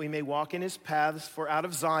ways and that we may walk in his paths. For out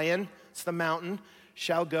of Zion, it's the mountain,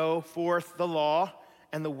 shall go forth the law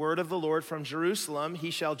and the word of the Lord from Jerusalem.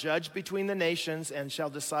 He shall judge between the nations and shall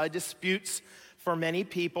decide disputes for many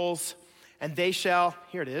peoples. And they shall,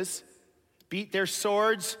 here it is, beat their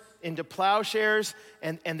swords into plowshares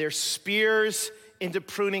and their spears into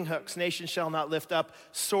pruning hooks. Nation shall not lift up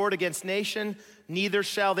sword against nation, neither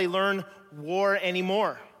shall they learn war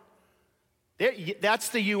anymore. That's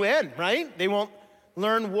the UN, right? They won't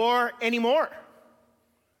learn war anymore.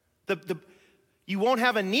 You won't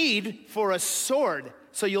have a need for a sword.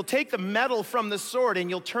 So you'll take the metal from the sword and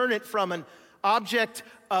you'll turn it from an object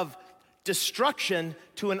of destruction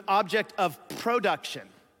to an object of production.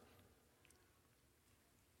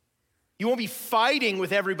 You won't be fighting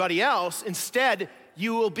with everybody else. Instead,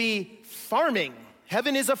 you will be farming.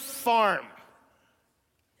 Heaven is a farm.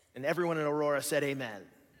 And everyone in Aurora said amen,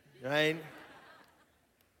 right?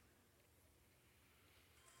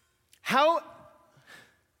 How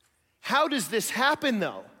does this happen,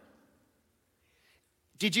 though?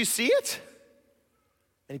 Did you see it?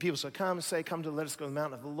 Many people say, come to let us go to the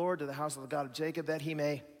mountain of the Lord, to the house of the God of Jacob, that he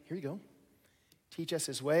may, here you go, teach us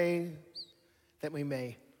his ways, that we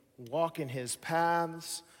may walk in his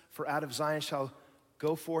paths. For out of Zion shall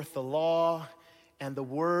go forth the law and the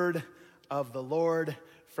word of the Lord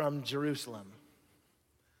from Jerusalem.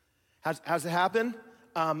 How's it happen?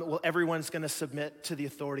 Well, everyone's going to submit to the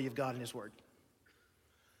authority of God and his word.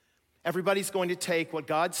 Everybody's going to take what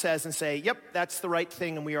God says and say, yep, that's the right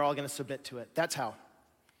thing, and we are all going to submit to it. That's how.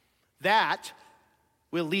 That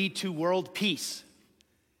will lead to world peace.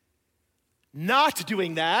 Not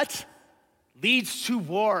doing that leads to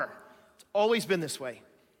war. It's always been this way.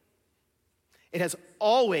 It has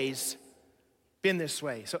always been this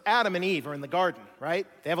way. So Adam and Eve are in the garden, right?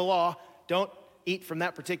 They have a law. Don't eat from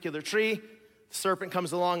that particular tree. The serpent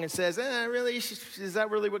comes along and says, really, is that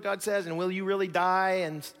really what God says? And will you really die?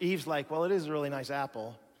 And Eve's like, well, it is a really nice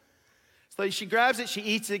apple. So she grabs it, she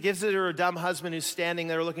eats it, gives it to her dumb husband who's standing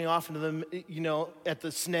there looking off into the, at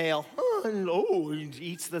the snail. He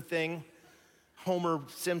eats the thing, Homer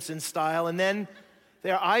Simpson style. And then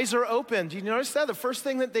their eyes are open. Do you notice that? The first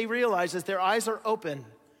thing that they realize is their eyes are open.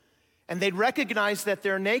 And they'd recognize that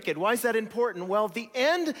they're naked. Why is that important? Well, at the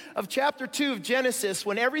end of chapter 2 of Genesis,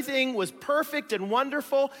 when everything was perfect and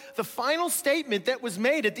wonderful, the final statement that was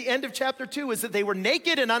made at the end of chapter 2 was that they were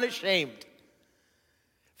naked and unashamed.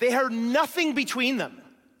 They had nothing between them.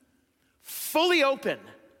 Fully open.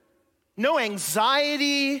 No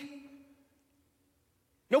anxiety.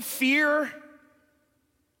 No fear.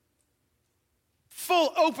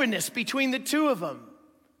 Full openness between the two of them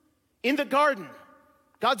in the garden.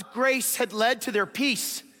 God's grace had led to their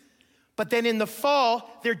peace. But then in the fall,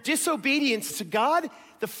 their disobedience to God,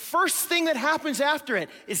 the first thing that happens after it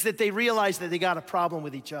is that they realize that they got a problem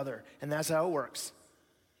with each other. And that's how it works.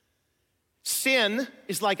 Sin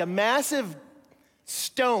is like a massive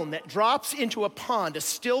stone that drops into a pond, a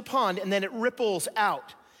still pond, and then it ripples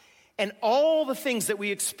out. And all the things that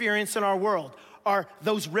we experience in our world are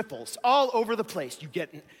those ripples all over the place.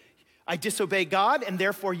 I disobey God, and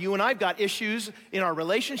therefore you and I've got issues in our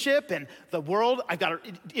relationship and the world. I've got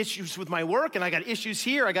issues with my work, and I got issues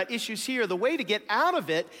here, I got issues here. The way to get out of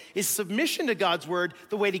it is submission to God's word.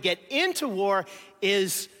 The way to get into war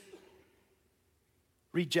is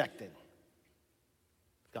rejecting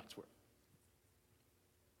God's word.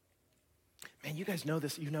 Man, you guys know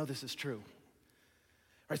this. You know this is true.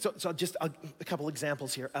 All right, so just a couple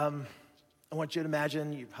examples here. I want you to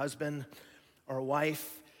imagine your husband or a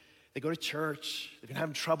wife. They go to church, they've been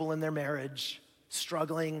having trouble in their marriage,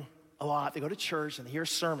 struggling a lot. They go to church and they hear a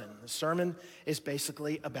sermon. The sermon is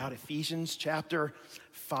basically about Ephesians chapter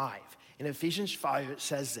 5. In Ephesians 5, it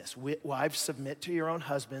says this, wives, submit to your own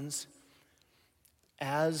husbands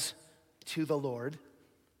as to the Lord.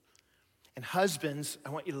 And husbands, I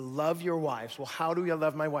want you to love your wives. Well, how do I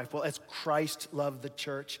love my wife? Well, as Christ loved the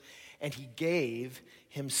church, and he gave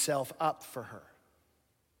himself up for her.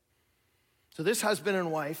 So this husband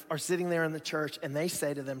and wife are sitting there in the church, and they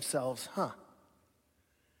say to themselves,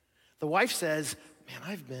 the wife says, man,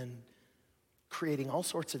 I've been creating all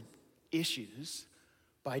sorts of issues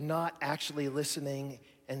by not actually listening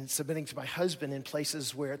and submitting to my husband in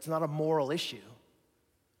places where it's not a moral issue.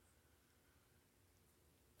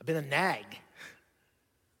 I've been a nag.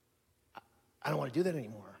 I don't want to do that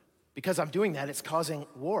anymore. Because I'm doing that, it's causing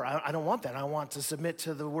war. I don't want that. I want to submit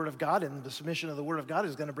to the Word of God, and the submission of the Word of God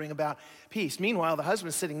is going to bring about peace. Meanwhile, the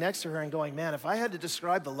husband's sitting next to her and going, man, if I had to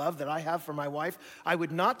describe the love that I have for my wife, I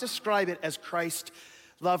would not describe it as Christ's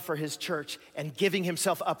love for his church and giving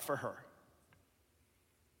himself up for her.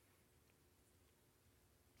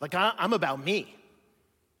 Like, I'm about me.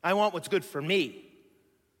 I want what's good for me.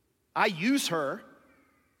 I use her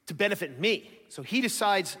to benefit me. So he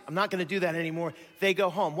decides, I'm not going to do that anymore. They go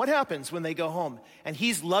home. What happens when they go home? And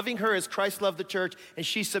he's loving her as Christ loved the church, and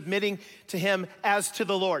she's submitting to him as to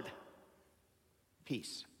the Lord.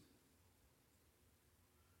 Peace.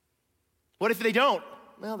 What if they don't?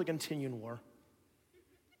 Well, they continue in war.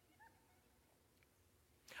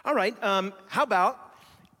 All right, how about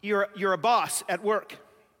you're a boss at work,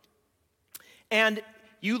 and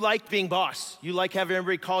you like being boss. You like having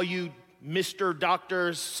everybody call you Mr.,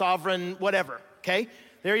 Doctor, Sovereign, whatever, okay?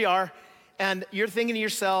 There you are. And you're thinking to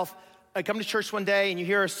yourself, I come to church one day and you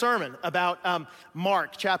hear a sermon about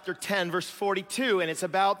Mark chapter 10, verse 42, and it's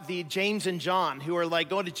about the James and John who are like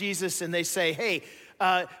going to Jesus and they say, hey,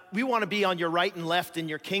 we want to be on your right and left in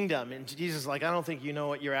your kingdom. And Jesus is like, I don't think you know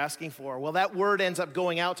what you're asking for. Well, that word ends up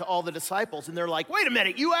going out to all the disciples, and they're like, wait a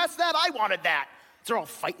minute, you asked that? I wanted that. So they're all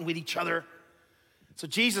fighting with each other. So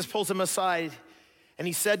Jesus pulls them aside, and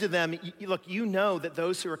he said to them, look, you know that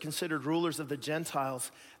those who are considered rulers of the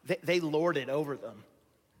Gentiles, they lord it over them.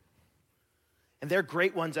 And their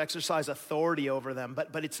great ones exercise authority over them,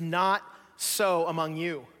 but it's not so among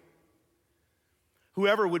you.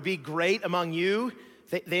 Whoever would be great among you,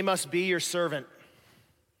 they must be your servant.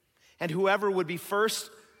 And whoever would be first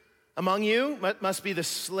among you must be the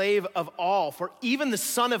slave of all. For even the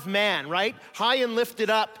Son of Man, right? High and lifted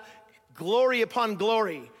up, glory upon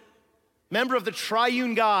glory, member of the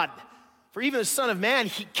triune God. For even the Son of Man,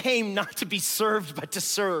 he came not to be served, but to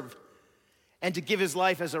serve, and to give his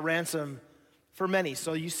life as a ransom for many.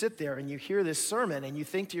 So you sit there and you hear this sermon and you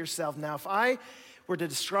think to yourself, now if I were to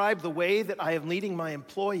describe the way that I am leading my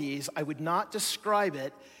employees, I would not describe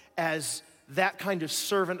it as that kind of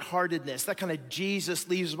servant-heartedness, that kind of Jesus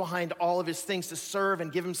leaves behind all of his things to serve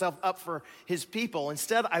and give himself up for his people.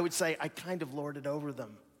 Instead, I would say, I kind of lord it over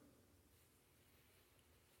them.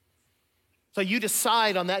 So you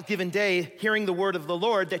decide on that given day, hearing the word of the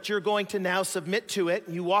Lord, that you're going to now submit to it.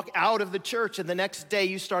 You walk out of the church, and the next day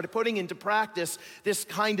you start putting into practice this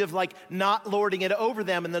kind of like not lording it over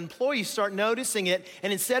them. And the employees start noticing it.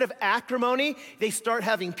 And instead of acrimony, they start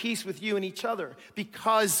having peace with you and each other.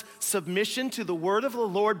 Because submission to the word of the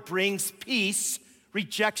Lord brings peace.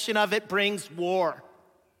 Rejection of it brings war.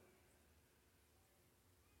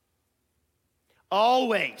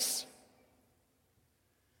 Always.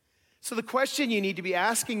 So the question you need to be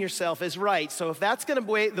asking yourself is, right, so if that's going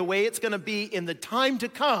to be the way it's going to be in the time to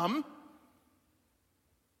come,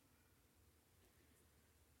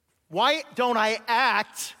 why don't I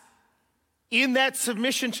act in that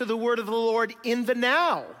submission to the word of the Lord in the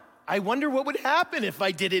now? I wonder what would happen if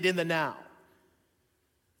I did it in the now.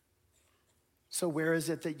 So where is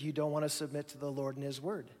it that you don't want to submit to the Lord and his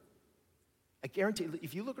word? I guarantee,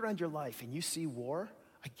 if you look around your life and you see war,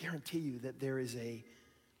 I guarantee you that there is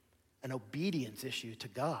an obedience issue to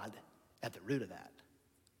God at the root of that.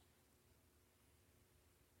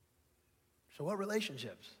 So what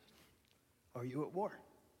relationships are you at war?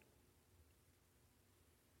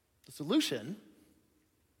 The solution,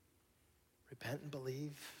 repent and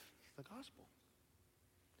believe the gospel.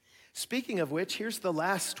 Speaking of which, here's the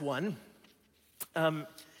last one.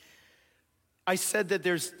 I said that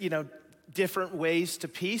there's, different ways to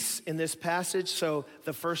peace in this passage. So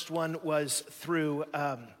the first one was through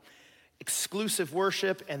exclusive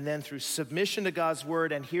worship, and then through submission to God's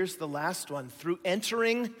word. And here's the last one, through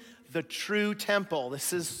entering the true temple.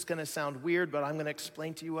 This is going to sound weird, but I'm going to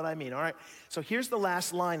explain to you what I mean. All right, so here's the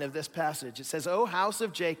last line of this passage. It says, O house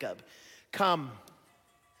of Jacob, come,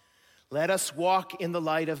 let us walk in the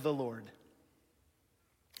light of the Lord.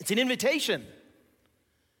 It's an invitation.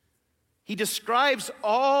 He describes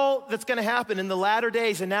all that's going to happen in the latter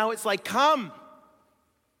days, and now it's like, come.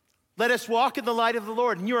 Let us walk in the light of the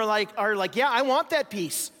Lord. And you are like, yeah, I want that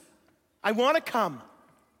peace. I want to come.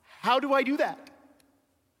 How do I do that?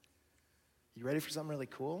 You ready for something really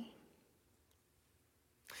cool?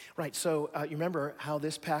 Right, so you remember how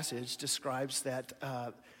this passage describes that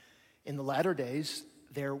in the latter days,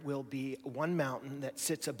 there will be one mountain that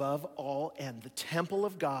sits above all, and the temple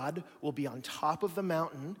of God will be on top of the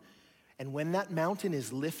mountain. And when that mountain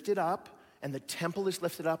is lifted up and the temple is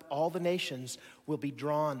lifted up, all the nations will be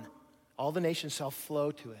drawn. All the nations shall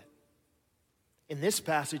flow to it. In this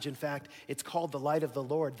passage, in fact, it's called the light of the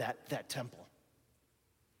Lord, that temple.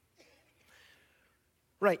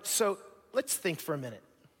 Right, so let's think for a minute.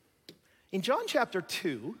 In John chapter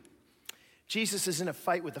 2, Jesus is in a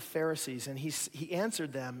fight with the Pharisees, and he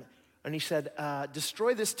answered them, and he said,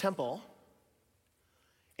 destroy this temple,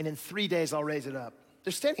 and in 3 days I'll raise it up.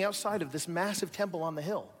 They're standing outside of this massive temple on the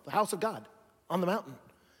hill, the house of God, on the mountain.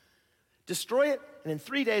 Destroy it, and in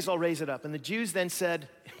 3 days I'll raise it up. And the Jews then said,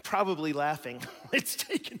 probably laughing, it's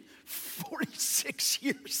taken 46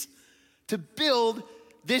 years to build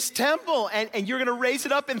this temple, and you're gonna raise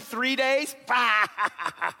it up in 3 days?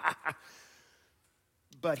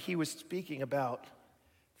 But he was speaking about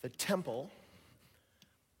the temple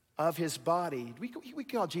of his body. We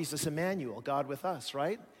call Jesus Emmanuel, God with us,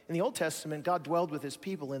 right? In the Old Testament, God dwelled with his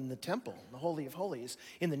people in the temple, the Holy of Holies.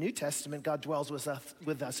 In the New Testament, God dwells with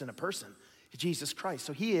us in a person, Jesus Christ.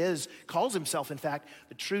 So he calls himself, in fact,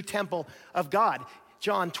 the true temple of God.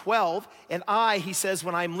 John 12, and he says,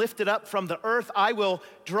 when I'm lifted up from the earth, I will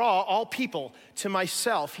draw all people to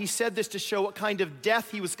myself. He said this to show what kind of death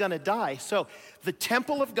he was gonna die. So the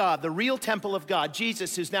temple of God, the real temple of God,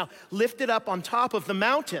 Jesus, is now lifted up on top of the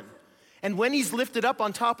mountain. And when he's lifted up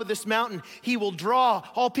on top of this mountain, he will draw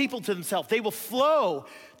all people to himself. They will flow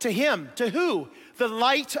to him. To who? The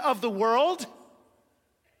light of the world.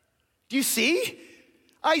 Do you see?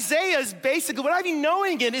 Isaiah is basically, without even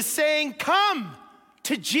knowing it, is saying, come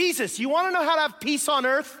to Jesus. You want to know how to have peace on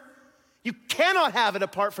earth? You cannot have it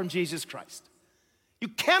apart from Jesus Christ. You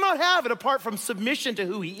cannot have it apart from submission to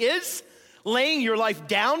who he is, laying your life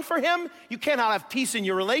down for him. You cannot have peace in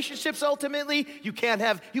your relationships ultimately. You can't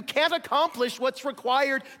accomplish what's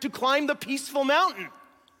required to climb the peaceful mountain.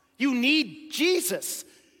 You need Jesus.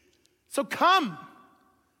 So come.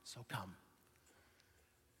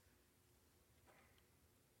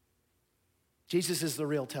 Jesus is the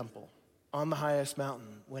real temple on the highest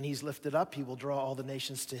mountain. When he's lifted up, he will draw all the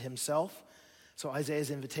nations to himself. So Isaiah's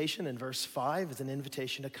invitation in verse 5 is an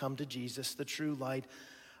invitation to come to Jesus, the true light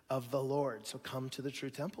of the Lord. So come to the true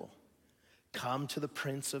temple. Come to the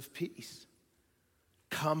Prince of Peace.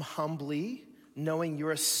 Come humbly, knowing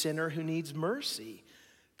you're a sinner who needs mercy.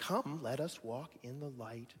 Come, let us walk in the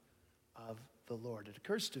light of the Lord. It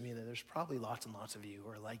occurs to me that there's probably lots and lots of you who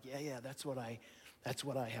are like, yeah, that's what I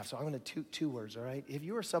have. So I'm going to two words, all right? If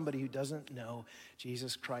you are somebody who doesn't know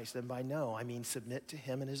Jesus Christ, then by know, I mean submit to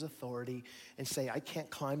him and his authority and say, I can't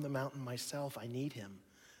climb the mountain myself. I need him.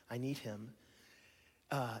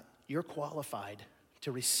 You're qualified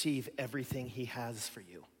to receive everything he has for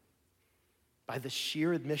you. By the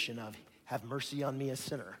sheer admission of, have mercy on me, a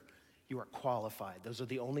sinner, you are qualified. Those are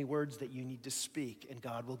the only words that you need to speak, and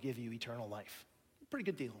God will give you eternal life. Pretty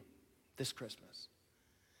good deal this Christmas.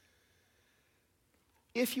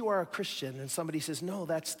 If you are a Christian and somebody says, no,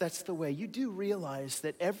 that's the way, you do realize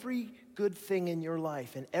that every good thing in your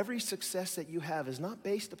life and every success that you have is not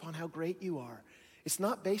based upon how great you are. It's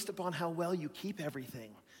not based upon how well you keep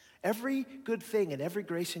everything. Every good thing and every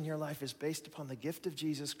grace in your life is based upon the gift of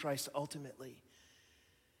Jesus Christ ultimately.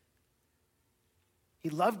 He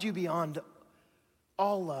loved you beyond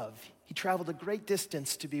all love. He traveled a great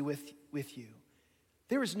distance to be with you.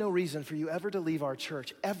 There is no reason for you ever to leave our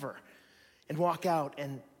church, ever, and walk out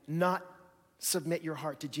and not submit your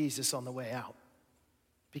heart to Jesus on the way out.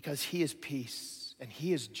 Because he is peace, and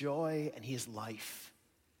he is joy, and he is life.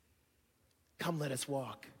 Come, let us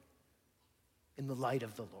walk in the light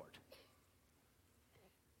of the Lord.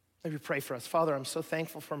 Let me pray for us. Father, I'm so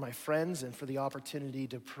thankful for my friends and for the opportunity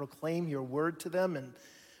to proclaim your word to them, and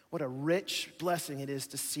what a rich blessing it is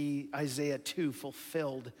to see Isaiah 2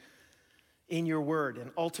 fulfilled in your word,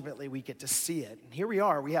 and ultimately we get to see it. And here we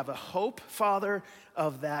are. We have a hope, Father,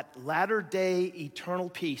 of that latter-day eternal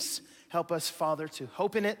peace. Help us, Father, to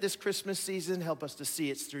hope in it this Christmas season. Help us to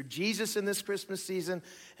see it through Jesus in this Christmas season.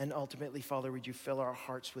 And ultimately, Father, would you fill our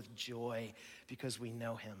hearts with joy because we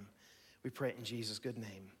know him. We pray it in Jesus' good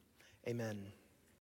name. Amen.